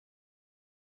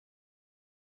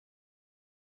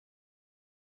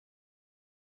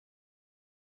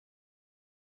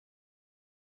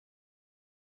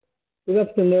Good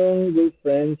afternoon, good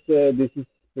friends. This is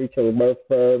Spiritual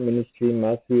Warfare Ministry,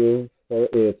 Matthew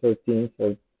 13,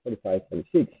 45,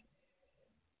 46.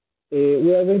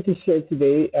 We are going to share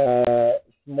today a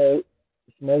small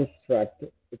extract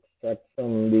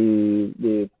from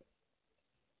the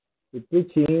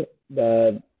preaching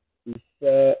that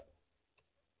is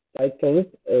titled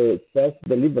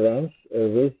Self-Deliverance, a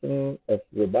Rhythm of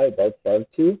Revival, Part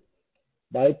 2,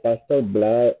 by Pastor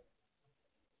Vlad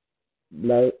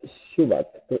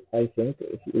I think.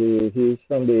 He is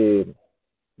from the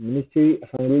Ministry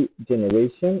Hungry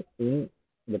Generation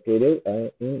located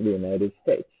in the United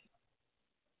States.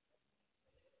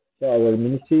 So our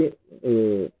ministry,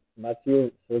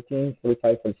 Matthew 14,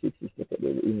 45, 46, is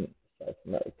located in South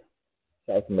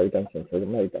America and Central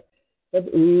America.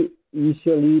 But we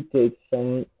usually take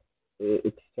some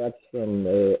extracts from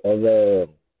other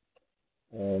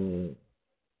um,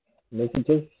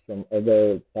 messages from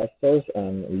other pastors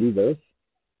and leaders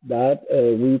that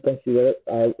we consider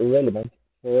are relevant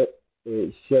for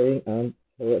sharing and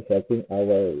for helping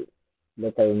our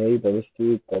local neighbors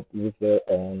to cope with their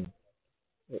own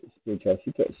spiritual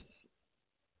situations.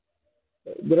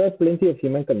 There are plenty of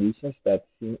human conditions that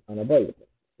seem unavoidable.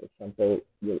 For example,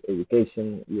 your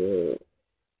education, your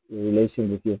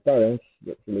relation with your parents,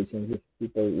 your relation with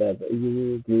people that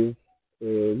you live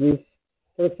with.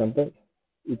 For example,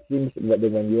 it seems that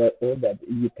when you are old that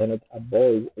you cannot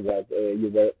avoid what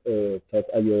you were taught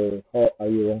at your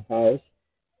own house,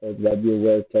 or that you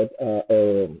were taught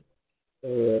or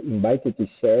invited to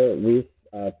share with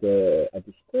at the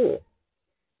school.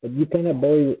 But you can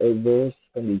avoid those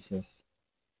conditions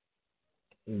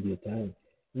in due time.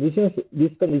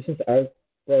 These conditions are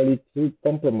probably too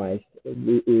compromised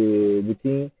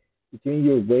between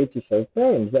your way to solve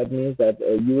problems. That means that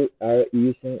you are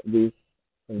using these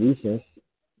conditions,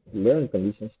 learned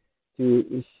conditions,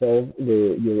 to solve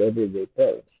your everyday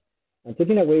problems. And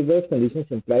taking away those conditions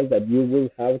implies that you will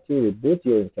have to reboot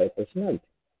your entire personality.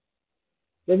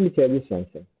 Let me tell you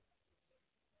something.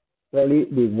 Probably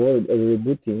the word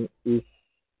rebooting is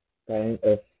kind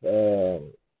of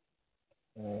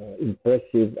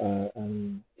impressive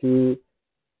and too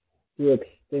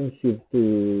extensive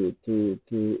to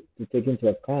take into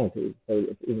account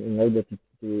in order to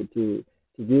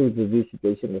deal with this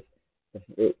situation of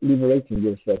liberating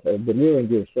yourself or delivering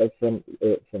yourself from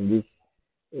these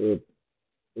uh,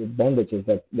 bondages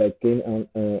that came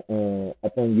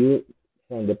upon you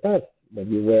from the past, that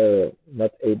you were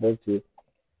not able to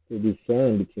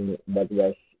discern between what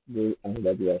was good and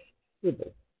what was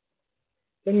evil.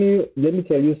 Let me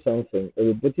tell you something.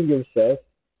 Rebooting yourself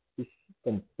is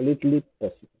completely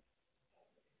possible.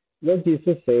 Lord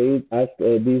Jesus said, ask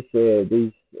this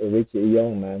rich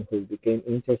young man who became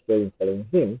interested in following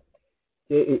him.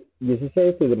 Jesus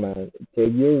said to the man,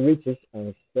 take your riches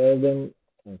and sell them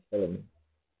and follow me.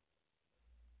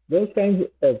 Those kinds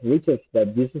of riches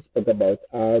that Jesus spoke about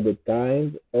are the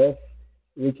kind of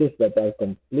riches that are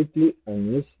completely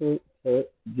unuseful for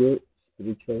your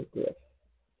spiritual growth.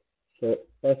 So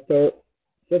Pastor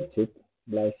Sevchuk,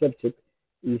 Vlad Sevchuk,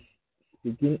 is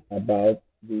speaking about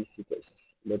these situations.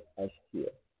 Let us hear.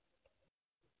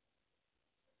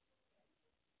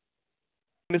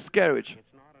 Miscarriage.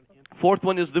 Fourth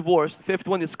one is divorce. Fifth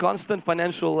one is constant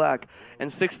financial lack.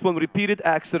 And sixth one, repeated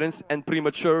accidents and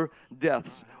premature deaths,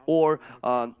 or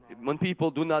when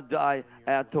people do not die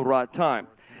at the right time.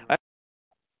 I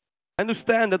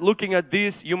understand that looking at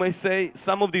these, you may say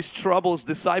some of these troubles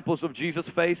disciples of Jesus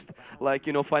faced, like,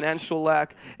 financial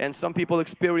lack, and some people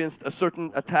experienced a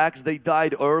certain attacks, they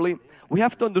died early. We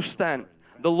have to understand,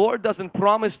 the Lord doesn't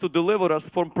promise to deliver us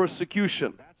from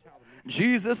persecution.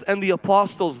 Jesus and the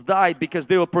apostles died because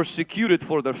they were persecuted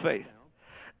for their faith.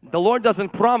 The Lord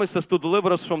doesn't promise us to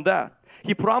deliver us from that.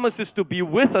 He promises to be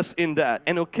with us in that,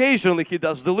 and occasionally He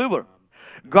does deliver.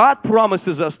 God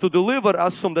promises us to deliver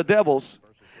us from the devils,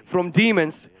 from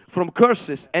demons, from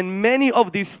curses, and many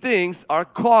of these things are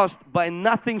caused by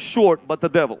nothing short but the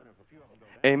devil.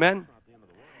 Amen.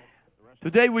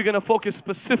 Today we're going to focus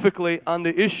specifically on the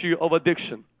issue of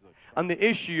addiction, on the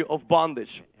issue of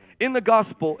bondage. In the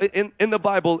gospel, in the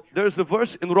Bible, there's a verse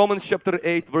in Romans chapter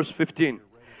 8, verse 15.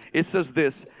 It says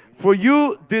this, for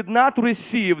you did not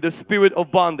receive the spirit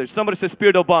of bondage. Somebody say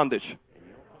spirit of bondage.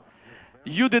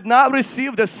 You did not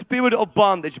receive the spirit of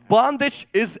bondage. Bondage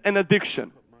is an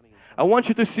addiction. I want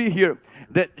you to see here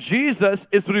that Jesus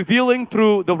is revealing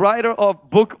through the writer of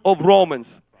book of Romans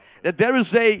that there is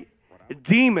a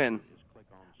demon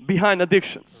behind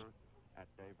addictions.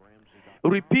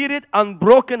 Repeated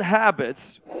unbroken habits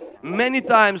many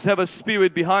times have a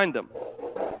spirit behind them.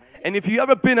 And if you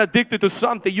ever been addicted to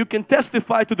something, you can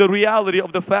testify to the reality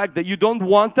of the fact that you don't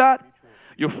want that,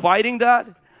 You're fighting that.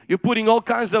 You're putting all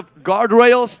kinds of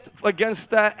guardrails against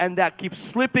that, and that keeps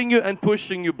slipping you and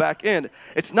pushing you back in.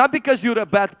 It's not because you're a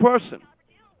bad person.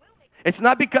 It's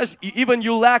not because even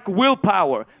you lack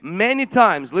willpower. Many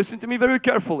times, listen to me very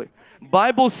carefully,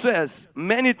 Bible says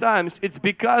many times it's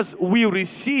because we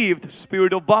received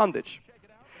spirit of bondage.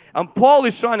 And Paul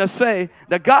is trying to say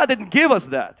that God didn't give us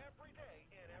that.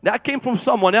 That came from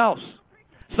someone else.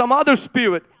 Some other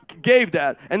spirit gave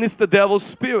that, and it's the devil's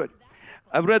spirit.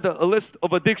 I've read a list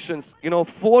of addictions.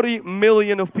 40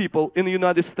 million of people in the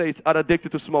United States are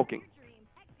addicted to smoking.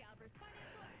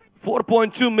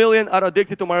 4.2 million are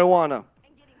addicted to marijuana.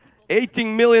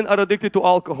 18 million are addicted to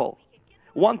alcohol.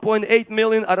 1.8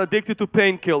 million are addicted to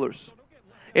painkillers.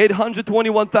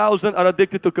 821,000 are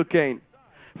addicted to cocaine.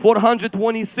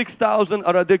 426,000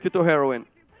 are addicted to heroin.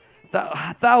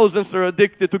 Thousands are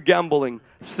addicted to gambling,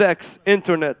 sex,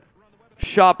 internet,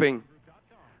 shopping.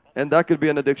 And that could be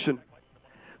an addiction.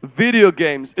 Video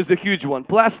games is a huge one.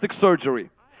 Plastic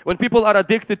surgery. When people are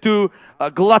addicted to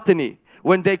gluttony,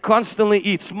 when they constantly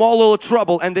eat, small little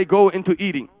trouble, and they go into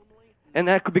eating. And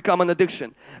that could become an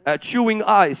addiction. Chewing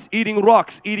ice, eating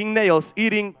rocks, eating nails,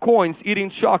 eating coins,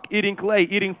 eating chalk, eating clay,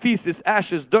 eating feces,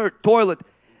 ashes, dirt, toilet,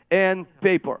 and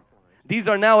paper. These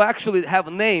are now actually have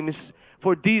names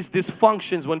for these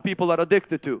dysfunctions when people are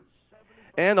addicted to.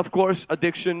 And of course,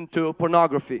 addiction to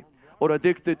pornography, or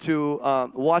addicted to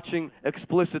watching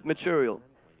explicit material.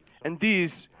 And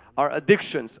these are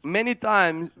addictions. Many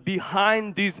times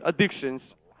behind these addictions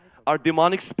are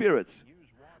demonic spirits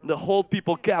that hold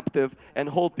people captive and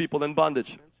hold people in bondage.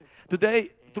 Today,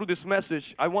 through this message,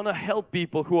 I want to help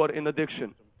people who are in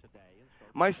addiction.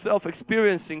 Myself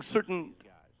experiencing certain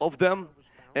of them,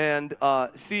 and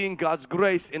seeing God's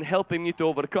grace in helping me to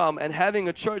overcome, and having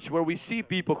a church where we see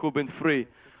people who've been free.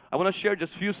 I want to share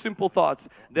just a few simple thoughts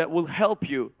that will help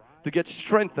you to get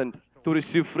strengthened to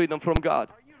receive freedom from God.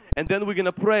 And then we're going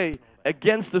to pray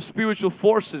against the spiritual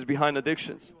forces behind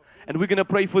addictions. And we're going to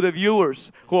pray for the viewers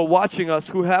who are watching us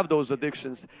who have those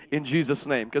addictions in Jesus'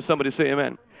 name. Can somebody say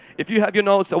amen? If you have your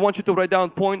notes, I want you to write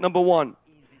down point number 1.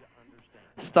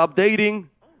 Stop dating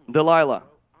Delilah.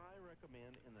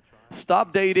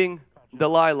 Stop dating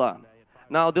Delilah.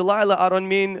 Now, Delilah, I don't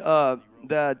mean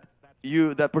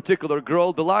that particular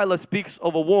girl. Delilah speaks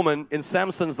of a woman in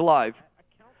Samson's life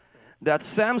that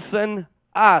Samson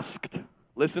asked,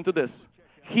 listen to this,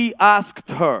 he asked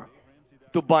her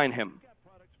to bind him.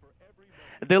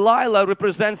 Delilah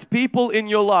represents people in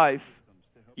your life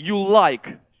you like,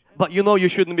 but you know you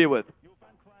shouldn't be with.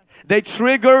 They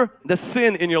trigger the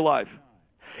sin in your life.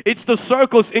 It's the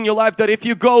circles in your life that if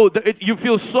you go, you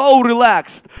feel so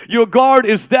relaxed, your guard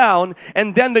is down,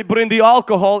 and then they bring the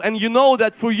alcohol, and you know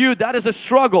that for you that is a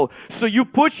struggle. So you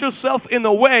put yourself in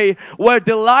a way where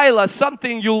Delilah,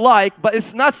 something you like, but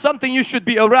it's not something you should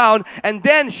be around, and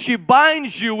then she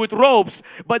binds you with ropes,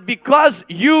 but because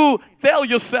you tell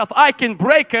yourself, I can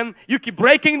break them, you keep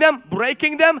breaking them,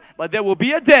 but there will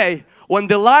be a day when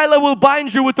Delilah will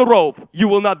bind you with a rope, you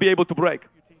will not be able to break.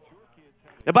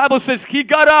 The Bible says he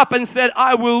got up and said,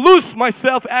 I will loose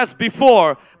myself as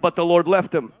before, but the Lord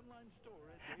left him.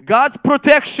 God's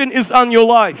protection is on your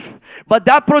life, but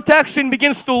that protection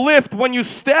begins to lift when you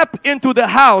step into the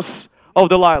house of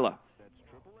Delilah.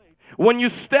 When you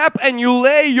step and you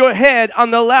lay your head on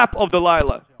the lap of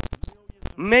Delilah.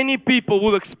 Many people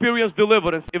will experience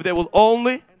deliverance if they will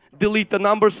only delete the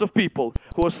numbers of people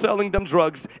who are selling them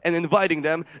drugs and inviting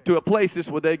them to places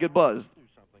where they get buzzed.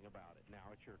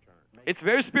 It's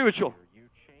very spiritual.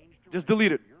 Just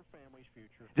delete it.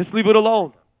 Just leave it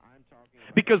alone.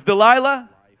 Because Delilah,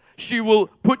 she will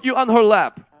put you on her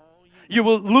lap. You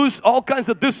will lose all kinds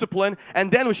of discipline,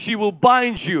 and then she will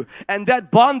bind you. And that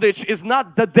bondage is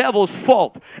not the devil's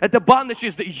fault. And the bondage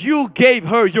is that you gave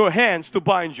her your hands to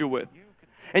bind you with.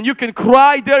 And you can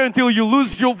cry there until you lose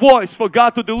your voice for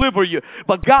God to deliver you.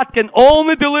 But God can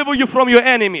only deliver you from your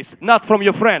enemies, not from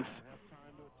your friends.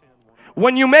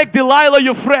 When you make Delilah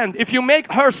your friend, if you make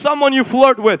her someone you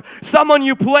flirt with, someone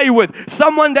you play with,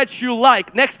 someone that you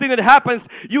like, next thing that happens,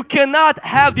 you cannot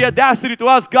have the audacity to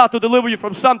ask God to deliver you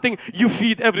from something you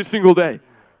feed every single day.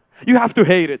 You have to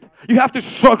hate it. You have to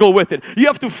struggle with it. You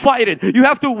have to fight it. You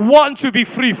have to want to be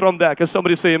free from that. Can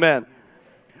somebody say amen?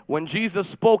 When Jesus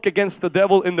spoke against the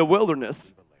devil in the wilderness,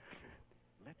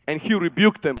 and he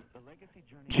rebuked him,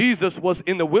 Jesus was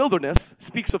in the wilderness,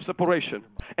 speaks of separation.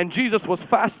 And Jesus was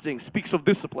fasting, speaks of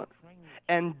discipline.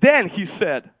 And then he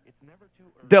said,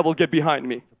 devil, get behind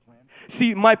me.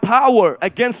 See, my power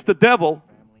against the devil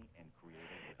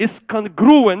is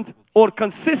congruent or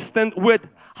consistent with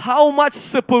how much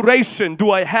separation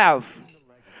do I have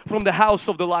from the house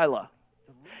of Delilah.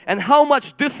 And how much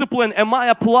discipline am I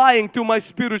applying to my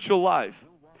spiritual life?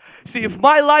 See, if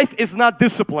my life is not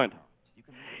disciplined,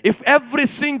 if every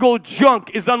single junk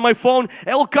is on my phone,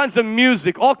 all kinds of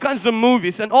music, all kinds of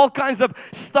movies, and all kinds of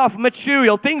stuff,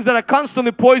 material, things that are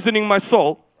constantly poisoning my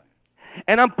soul,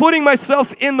 and I'm putting myself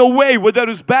in the way where there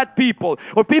is bad people,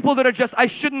 or people that are just, I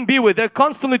shouldn't be with, they're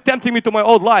constantly tempting me to my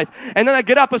old life, and then I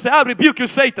get up and say, I rebuke you,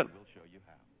 Satan.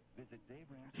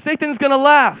 Satan is going to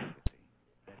laugh.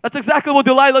 That's exactly what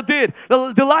Delilah did.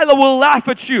 Delilah will laugh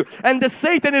at you, and the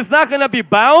Satan is not going to be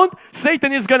bound.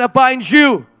 Satan is going to bind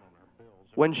you.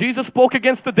 When Jesus spoke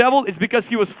against the devil, it's because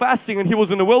he was fasting and he was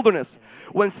in the wilderness.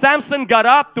 When Samson got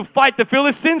up to fight the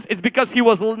Philistines, it's because he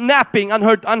was napping on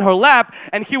her lap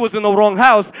and he was in the wrong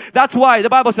house. That's why the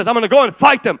Bible says, I'm going to go and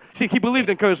fight them. See, he believed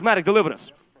in charismatic deliverance.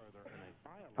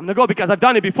 I'm going to go because I've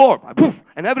done it before. Poof,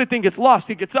 and everything gets lost.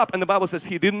 He gets up and the Bible says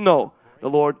he didn't know the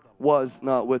Lord was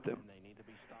not with him.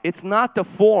 It's not the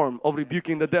form of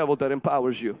rebuking the devil that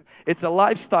empowers you. It's a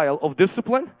lifestyle of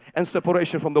discipline and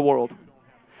separation from the world.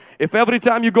 If every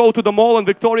time you go to the mall and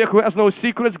Victoria, who has no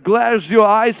secrets, glares your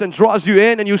eyes and draws you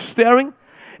in and you're staring,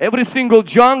 every single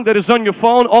junk that is on your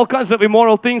phone, all kinds of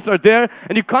immoral things are there,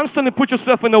 and you constantly put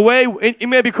yourself in the way. It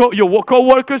may be your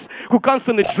co-workers who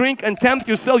constantly drink and tempt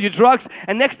you, sell you drugs,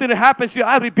 and next thing that happens to you,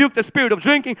 I rebuke the spirit of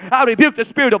drinking, I rebuke the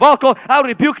spirit of alcohol, I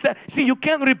rebuke that. See, you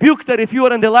can't rebuke that if you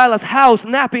are in Delilah's house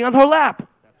napping on her lap.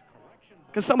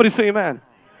 Can somebody say amen?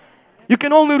 You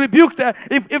can only rebuke that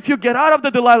if you get out of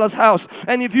the Delilah's house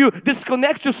and if you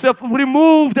disconnect yourself,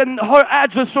 remove her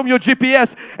address from your GPS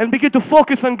and begin to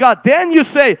focus on God. Then you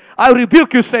say, I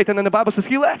rebuke you, Satan. And the Bible says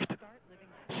he left.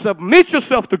 Submit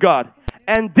yourself to God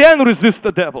and then resist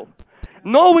the devil.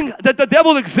 Knowing that the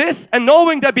devil exists and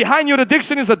knowing that behind your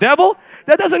addiction is a devil,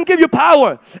 that doesn't give you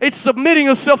power. It's submitting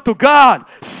yourself to God.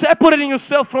 Separating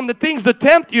yourself from the things that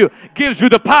tempt you gives you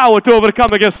the power to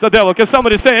overcome against the devil. Can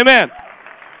somebody say amen?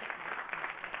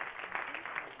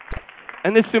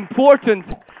 And it's important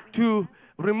to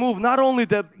remove not only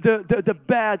the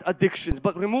bad addictions,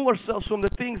 but remove ourselves from the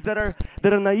things that are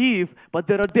naive, but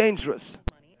that are dangerous.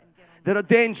 That are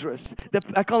dangerous.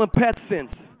 I call them pet sins.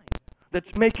 That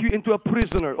make you into a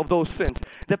prisoner of those sins.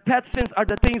 The pet sins are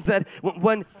the things that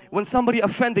when somebody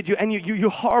offended you and you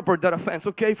harbored that offense,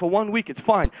 okay, for 1 week it's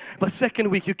fine. But second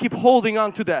week you keep holding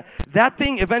on to that. That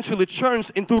thing eventually turns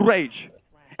into rage.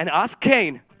 And ask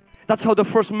Cain, that's how the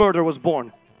first murder was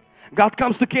born. God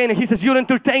comes to Cain and he says, you're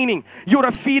entertaining. You're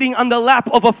feeding on the lap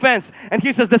of offense. And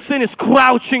he says, the sin is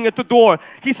crouching at the door.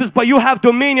 He says, but you have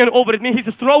dominion over it. And he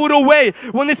says, throw it away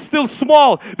when it's still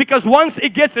small. Because once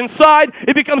it gets inside,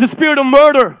 it becomes a spirit of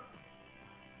murder.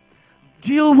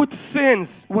 Deal with sins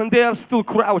when they are still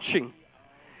crouching.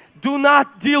 Do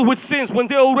not deal with sins when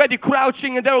they're already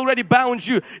crouching and they're already bound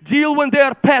you. Deal when they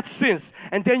are pet sins.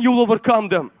 And then you'll overcome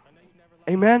them.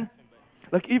 Amen?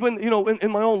 Like even, in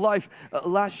my own life,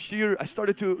 last year, I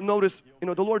started to notice,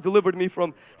 the Lord delivered me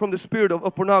from the spirit of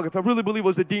pornography. I really believe it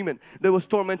was a demon that was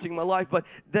tormenting my life. But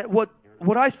that what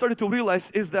I started to realize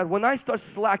is that when I start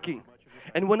slacking,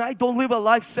 and when I don't live a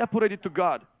life separated to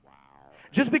God,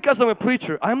 just because I'm a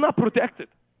preacher, I'm not protected.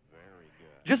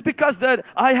 Just because that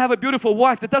I have a beautiful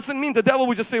wife, that doesn't mean the devil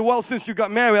will just say, well, since you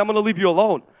got married, I'm going to leave you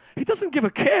alone. He doesn't give a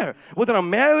care whether I'm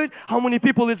married, how many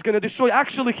people it's going to destroy.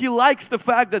 Actually, he likes the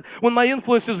fact that when my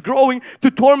influence is growing,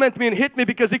 to torment me and hit me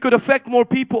because it could affect more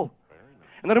people.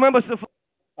 And I remember...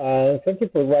 thank you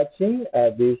for watching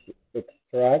this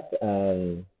extract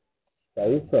and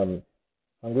study from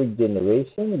Hungry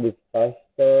Generation with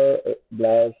Pastor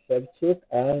Vlad sevchuk,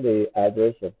 and the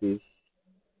address of this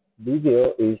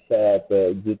video is at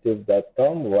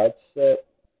youtube.com. Watch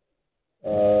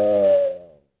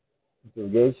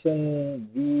interrogation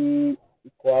V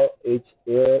equal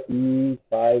HLE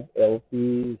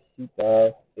 5LP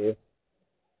CTAR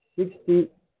F60.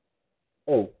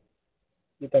 Oh,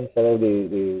 you can follow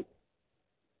the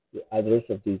address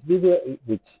of this video,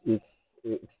 which is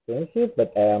extensive,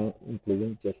 but I am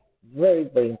including just very,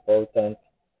 very important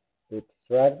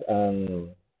extract, and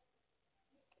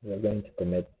we are going to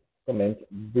comment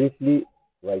briefly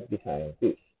right behind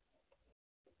this.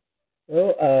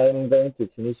 Well, I'm going to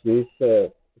finish this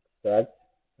extract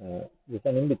with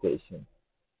an invitation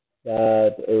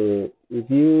that if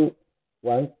you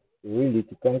want really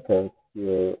to conquer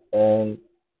your own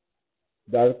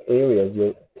dark areas,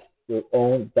 your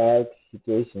own dark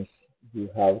situations, you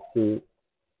have to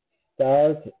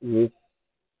start with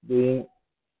doing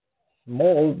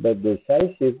small but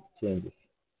decisive changes.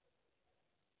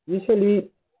 Usually,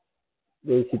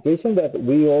 the situation that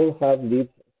we all have lived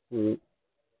through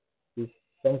is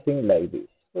something like this.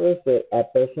 First, a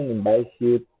person invites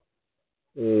you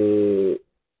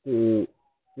to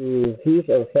to his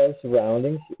or her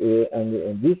surroundings,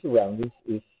 and this surroundings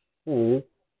is full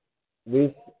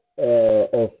with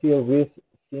or filled with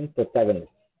sin protagonists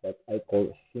that I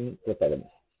call sin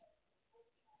protagonists.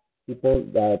 People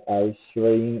that are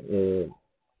showing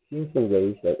sinful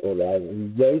ways that or are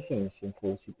rejoicing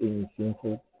in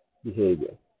sinful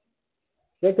behavior.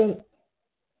 Second,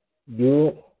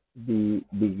 you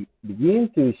begin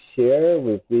to share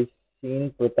with this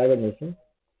sin protagonism,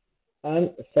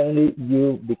 and suddenly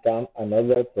you become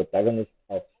another protagonist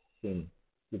of sin.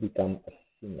 You become a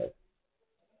sinner.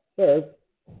 Third,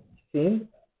 sin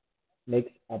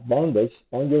makes a bondage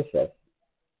on yourself.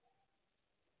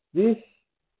 These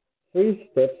three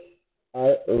steps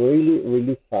are really,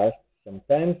 really fast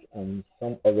sometimes, and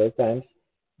some other times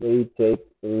they take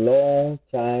long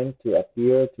time to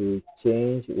appear to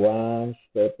change one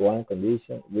step, one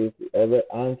condition with the other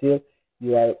until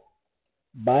you are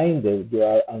binded, you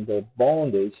are under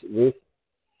bondage with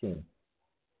sin.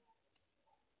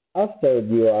 After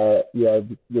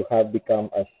you have become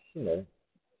a sinner,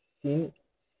 sin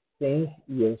stains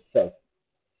yourself.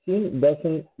 Sin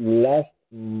doesn't last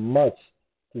much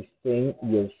to stain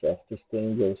yourself, to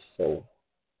stain your soul.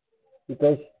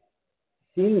 Because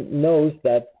sin knows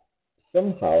that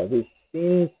somehow the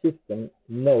sin system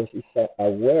knows, is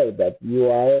aware that you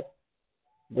are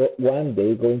one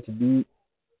day going to be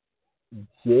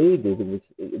jaded with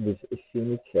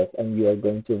sin itself, and you are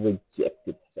going to reject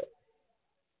it. So,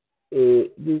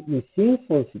 the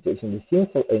sinful situation, the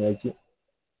sinful energy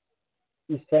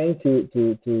is trying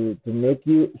to make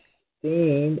you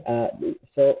stain,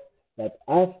 so that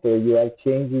after you are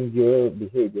changing your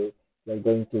behavior, you are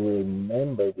going to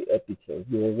remember the episode.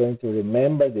 You are going to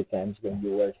remember the times when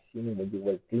you were sinning, when you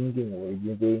were thinking, or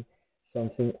you doing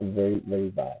something very, very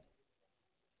bad.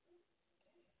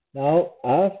 Now,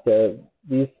 after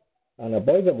these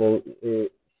unavoidable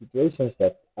situations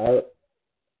that are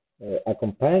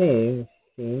accompanying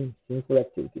sinful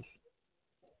activities,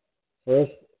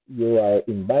 first, you are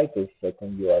invited.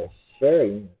 Second, you are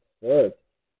sharing. Third,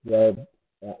 you are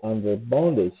under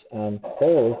bondage. And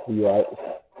fourth, you are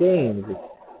stained with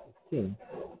sin.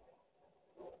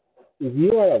 If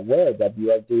you are aware that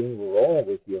you are doing wrong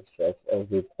with yourself or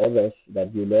with others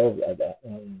that you love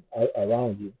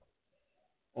around you,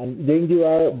 and then you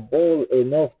are bold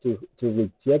enough to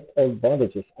reject all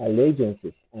bondages,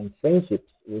 allegiances, and friendships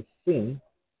with sin,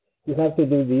 you have to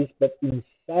do this, but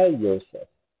inside yourself.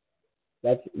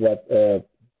 That's what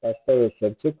Pastor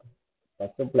sevchuk,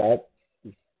 Pastor Vlad,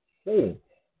 is saying.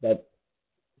 That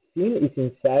sin is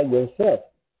inside yourself.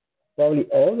 Probably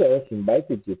others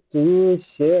invited you to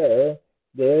share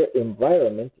their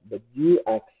environment, but you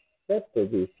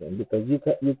accepted this sin because you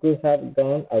could have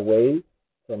gone away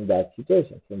from that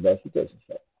situation, So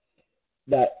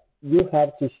that you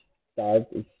have to start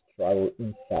a struggle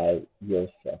inside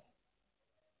yourself.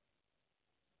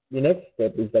 The next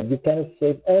step is that you cannot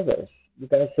save others. You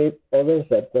cannot save others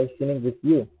that were sinning with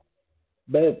you.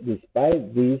 But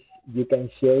despite this, you can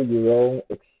share your own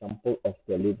example of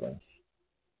deliverance.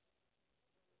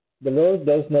 The Lord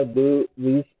does not do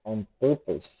this on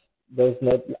purpose, does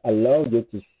not allow you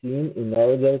to sin in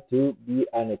order to be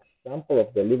an example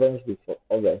of deliverance before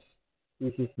others.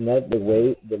 This is not the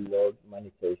way the Lord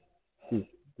manifests His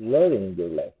glory in your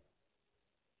life.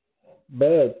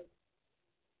 But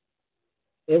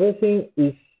everything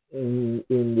is in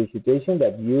the situation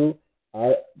that you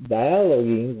are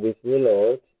dialoguing with the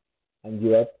Lord, and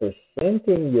you are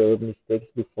presenting your mistakes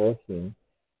before Him,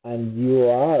 and you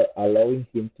are allowing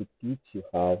Him to teach you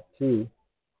how to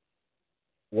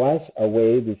wash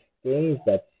away the stains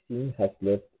that sin has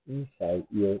left inside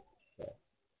yourself.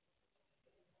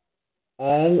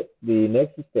 And the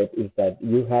next step is that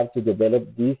you have to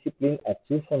develop discipline at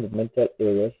two fundamental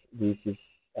areas. This is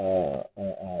a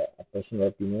personal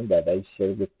opinion that I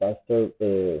share with Pastor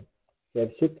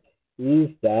Sevchuk, is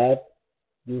that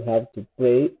you have to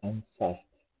pray and fast.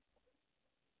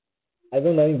 I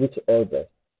don't know in which order,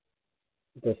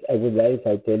 because I would like if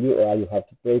I tell you, or you have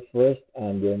to pray first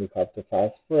and then you have to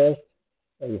fast first,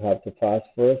 or you have to fast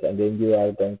first and then you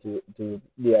are going to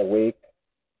be awake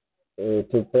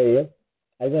to prayer.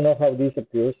 I don't know how this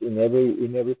appears in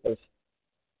every person.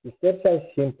 The steps are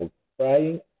simple: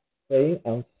 praying,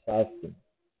 and fasting.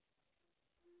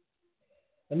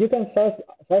 And you can fast.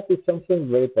 Fast is something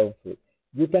very powerful.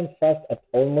 You can fast at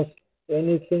almost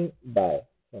anything bad,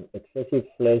 from excessive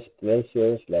flesh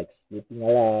pleasures like sleeping a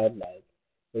lot, like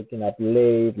waking up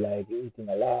late, like eating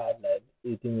a lot, like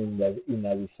eating in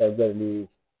a disorderly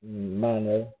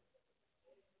manner,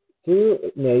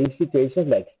 to naive situations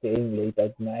like staying late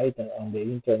at night and on the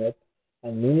internet,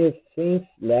 and many things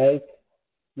like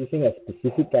using a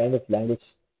specific kind of language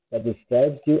that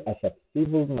describes you as a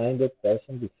feeble-minded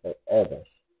person before others.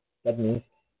 That means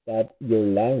that your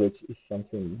language is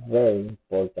something very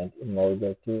important in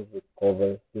order to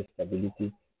recover the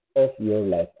stability of your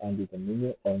life and the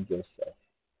dominion on yourself.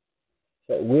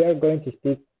 So we are going to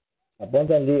speak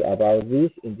abundantly about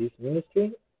this in this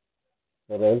ministry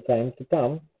for all time to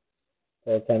come,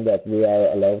 for all time that we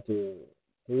are allowed to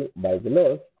by the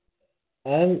Lord.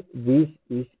 And this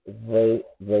is very,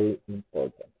 very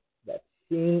important. That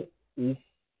sin is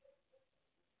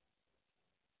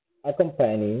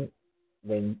accompanying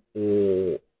when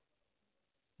the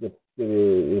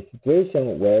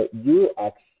situation where you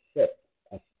accept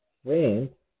as friend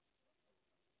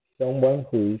someone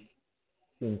who is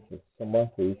sinful, someone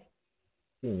who is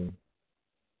sinning.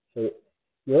 So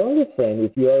your only friend,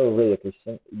 if you are already a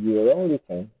Christian, your only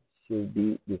friend should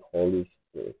be the Holy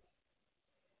Spirit.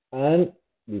 And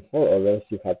before others,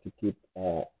 you have to keep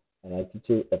an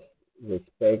attitude of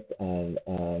respect and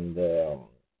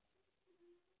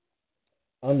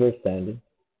understanding.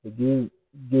 But you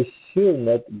should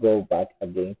not go back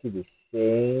again to the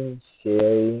same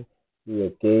sharing the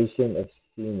occasion of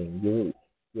sinning.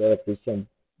 You are a Christian.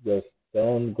 Just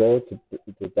don't go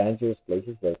to dangerous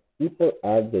places where people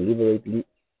are deliberately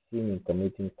sinning,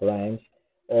 committing crimes,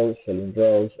 or selling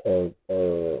drugs, or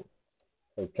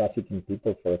trafficking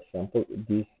people, for example.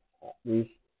 These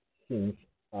things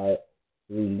are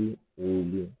really,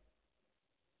 really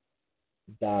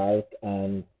dark,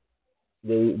 and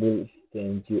they will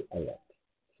stain you a lot.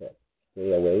 So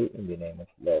stay away in the name of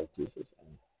Lord Jesus,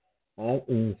 and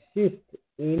insist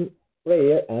in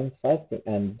prayer and fasting,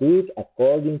 and do it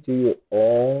according to your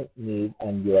own need,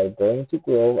 and you are going to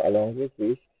grow along with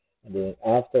this. And then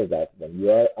after that, when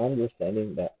you are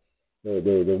understanding that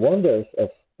the wonders of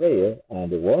prayer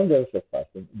and the wonders of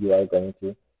fasting, you are going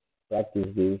to practice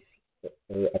this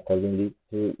accordingly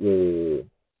to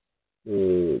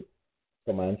the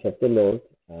commands of the Lord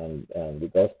and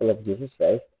the gospel of Jesus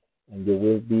Christ, and you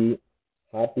will be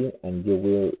happy and you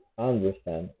will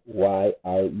understand why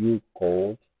are you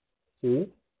called to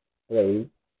pray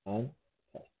and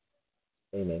fast.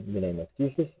 Amen. In the name of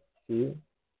Jesus, see you.